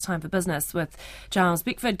Time for Business with Giles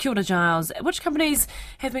Beckford. Kia ora, Giles. Which companies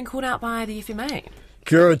have been called out by the FMA?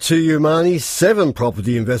 Kia ora to you, Marnie. 7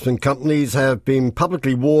 property investment companies have been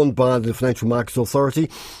publicly warned by the Financial Markets Authority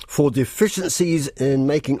for deficiencies in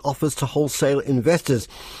making offers to wholesale investors.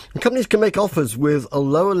 And companies can make offers with a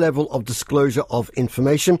lower level of disclosure of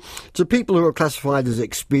information to people who are classified as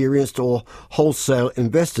experienced or wholesale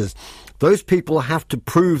investors. Those people have to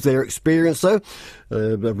prove their experience, though.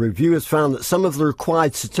 The review has found that some of the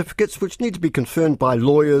required certificates, which need to be confirmed by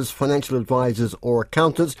lawyers, financial advisors or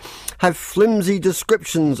accountants, have flimsy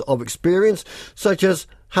descriptions of experience, such as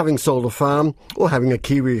having sold a farm or having a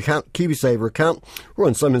KiwiSaver account, or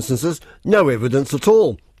in some instances, no evidence at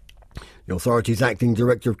all. The authority's acting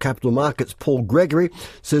director of capital markets, Paul Gregory,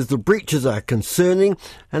 says the breaches are concerning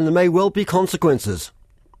and there may well be consequences.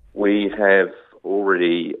 We have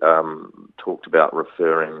already talked about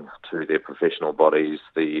referring to their professional bodies,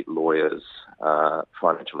 the lawyers,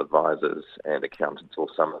 financial advisors and accountants, or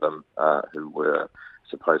some of them who were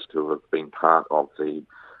supposed to have been part of the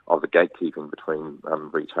gatekeeping between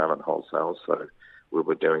retail and wholesale. So we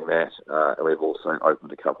were doing that. And we've also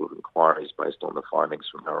opened a couple of inquiries based on the findings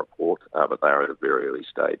from our report, but they are at a very early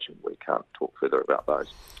stage and we can't talk further about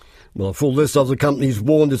those. Well, a full list of the companies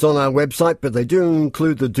warned is on our website, but they do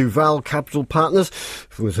include the Duval Capital Partners,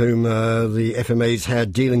 with whom the FMA's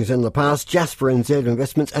had dealings in the past, Jasper NZ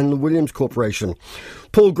Investments and the Williams Corporation.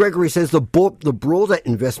 Paul Gregory says the broader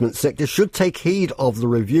investment sector should take heed of the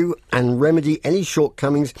review and remedy any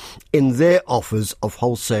shortcomings in their offers of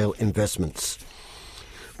wholesale investments.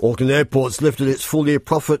 Auckland Airport's lifted its full-year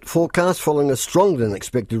profit forecast following a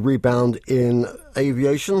stronger-than-expected rebound in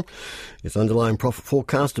aviation. Its underlying profit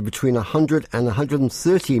forecast of between $100 and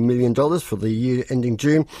 $130 million for the year ending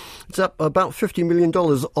June. It's up about $50 million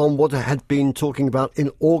on what it had been talking about in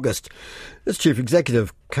August. Its chief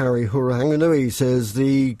executive, Kari Hurahanganui, says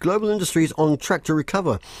the global industry is on track to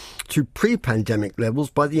recover to pre-pandemic levels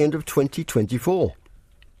by the end of 2024.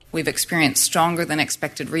 We've experienced stronger than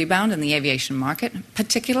expected rebound in the aviation market,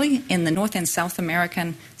 particularly in the North and South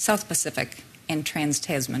American, South Pacific and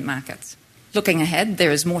Trans-Tasman markets. Looking ahead,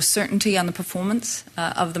 there is more certainty on the performance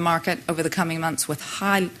of the market over the coming months with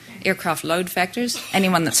high aircraft load factors.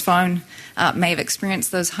 Anyone that's flown may have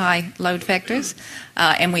experienced those high load factors,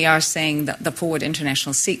 and we are seeing that the forward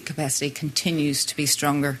international seat capacity continues to be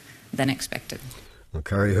stronger than expected.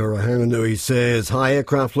 Kari Hurahanganui says high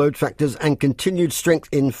aircraft load factors and continued strength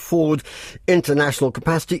in forward international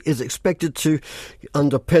capacity is expected to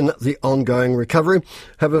underpin the ongoing recovery.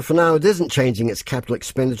 However, for now, it isn't changing its capital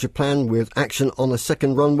expenditure plan, with action on a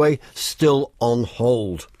second runway still on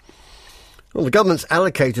hold. Well, the government's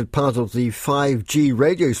allocated part of the 5G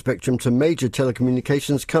radio spectrum to major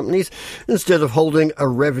telecommunications companies instead of holding a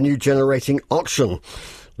revenue-generating auction.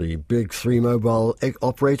 The big 3 mobile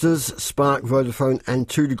operators, Spark, Vodafone and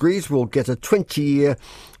 2 Degrees, will get a 20-year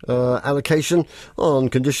allocation on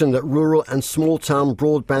condition that rural and small-town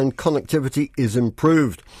broadband connectivity is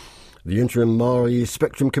improved. The interim Māori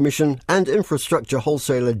Spectrum Commission and infrastructure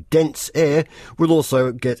wholesaler Dense Air will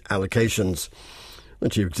also get allocations. The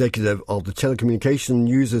chief executive of the Telecommunication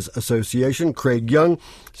Users Association, Craig Young,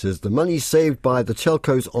 says the money saved by the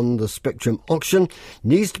telcos on the spectrum auction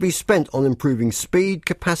needs to be spent on improving speed,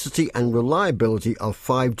 capacity and reliability of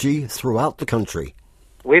 5G throughout the country.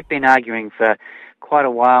 We've been arguing for quite a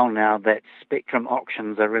while now that spectrum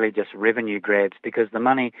auctions are really just revenue grabs because the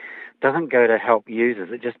money doesn't go to help users,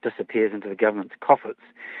 it just disappears into the government's coffers.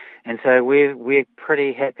 And so we're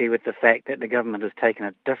pretty happy with the fact that the government has taken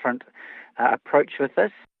a different approach with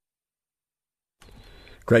this.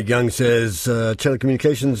 Craig Young says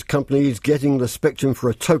telecommunications companies getting the spectrum for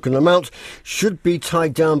a token amount should be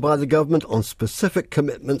tied down by the government on specific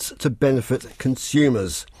commitments to benefit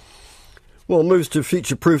consumers. Well, moves to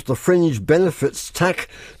future-proof the fringe benefits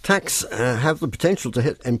tax have the potential to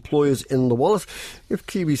hit employers in the wallet if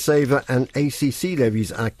KiwiSaver and ACC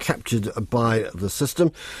levies are captured by the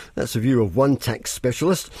system. That's the view of one tax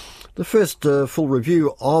specialist. The first full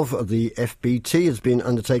review of the FBT has been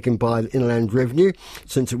undertaken by the Inland Revenue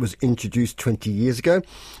since it was introduced 20 years ago,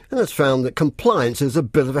 and it's found that compliance is a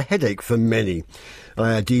bit of a headache for many.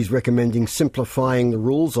 IRD is recommending simplifying the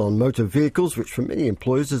rules on motor vehicles, which for many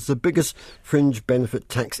employers is the biggest fringe benefit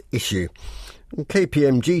tax issue. And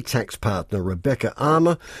KPMG tax partner Rebecca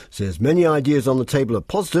Armour says many ideas on the table are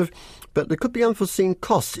positive, but there could be unforeseen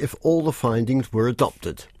costs if all the findings were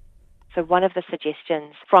adopted. So one of the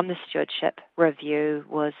suggestions from the stewardship review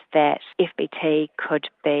was that FBT could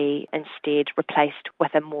be instead replaced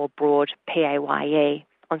with a more broad PAYE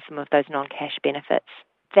on some of those non-cash benefits.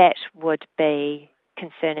 That would be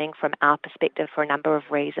concerning from our perspective for a number of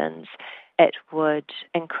reasons. it would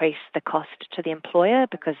increase the cost to the employer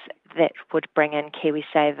because that would bring in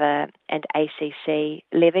KiwiSaver and ACC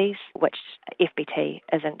levies, which FBT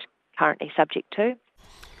isn't currently subject to.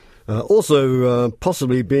 Also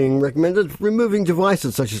possibly being recommended, removing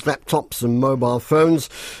devices such as laptops and mobile phones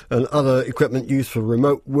and other equipment used for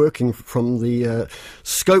remote working from the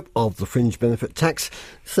scope of the fringe benefit tax,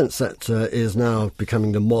 since that is now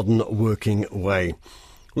becoming the modern working way.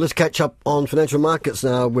 Let's catch up on financial markets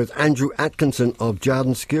now with Andrew Atkinson of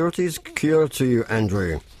Jarden Securities. Kia ora to you,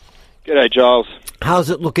 Andrew. G'day, Giles. How's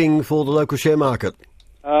it looking for the local share market?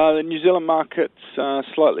 The New Zealand market's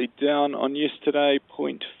slightly down on yesterday,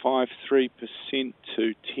 0.53%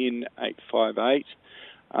 to 10,858.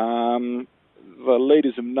 The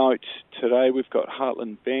leaders of note today, we've got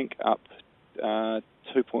Heartland Bank up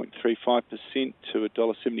 2.35% to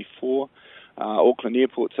 $1.74. Auckland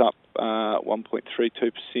Airport's up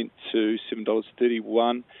 1.32% to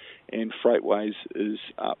 $7.31, and Freightways is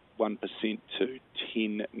up 1% to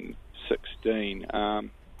 $10.16.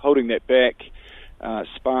 Holding that back,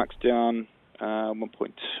 Spark's down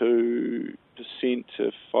 1.2%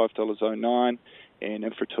 to $5.09, and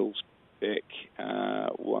Infratools back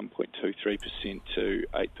 1.23% to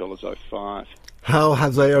 $8.05. How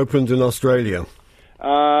have they opened in Australia?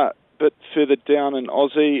 Bit further down in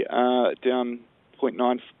Aussie, down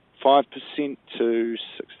 0.95% to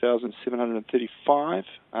 6,735.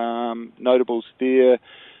 Notables there,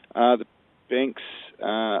 the banks,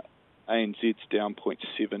 ANZ's down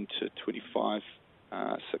 0.7 to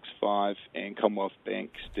 25.65, and Commonwealth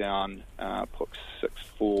Bank's down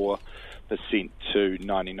 0.64% to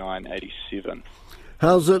 99.87.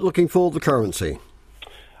 How's it looking for the currency?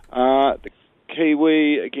 The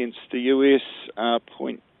Kiwi against the US,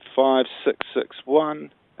 0.5661.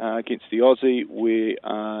 Against the Aussie, we're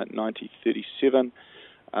 90.37.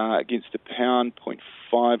 Against the pound,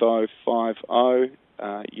 0.5050.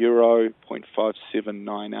 Euro,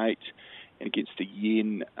 0.5798. And against the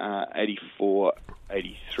yen,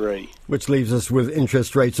 84.83. Which leaves us with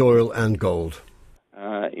interest rates, oil and gold.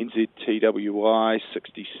 NZTWI,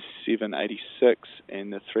 67.86.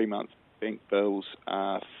 And the 3-month bank bills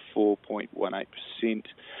are 4.18%.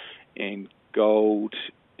 And gold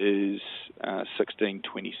is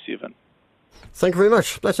 16.27. Thank you very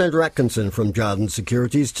much. That's Andrew Atkinson from Jarden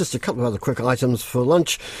Securities. Just a couple of other quick items for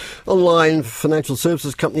lunch. Online financial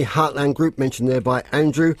services company Heartland Group, mentioned there by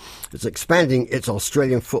Andrew, is expanding its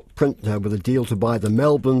Australian footprint with a deal to buy the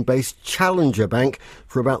Melbourne-based Challenger Bank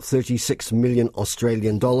for about 36 million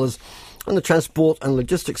Australian dollars. And the transport and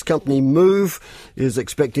logistics company Move is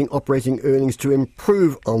expecting operating earnings to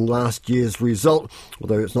improve on last year's result,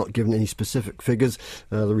 although it's not given any specific figures.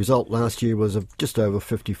 The result last year was of just over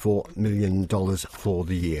 $54 million for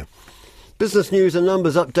the year. Business news and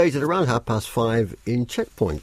numbers updated around 5:30 in Checkpoint.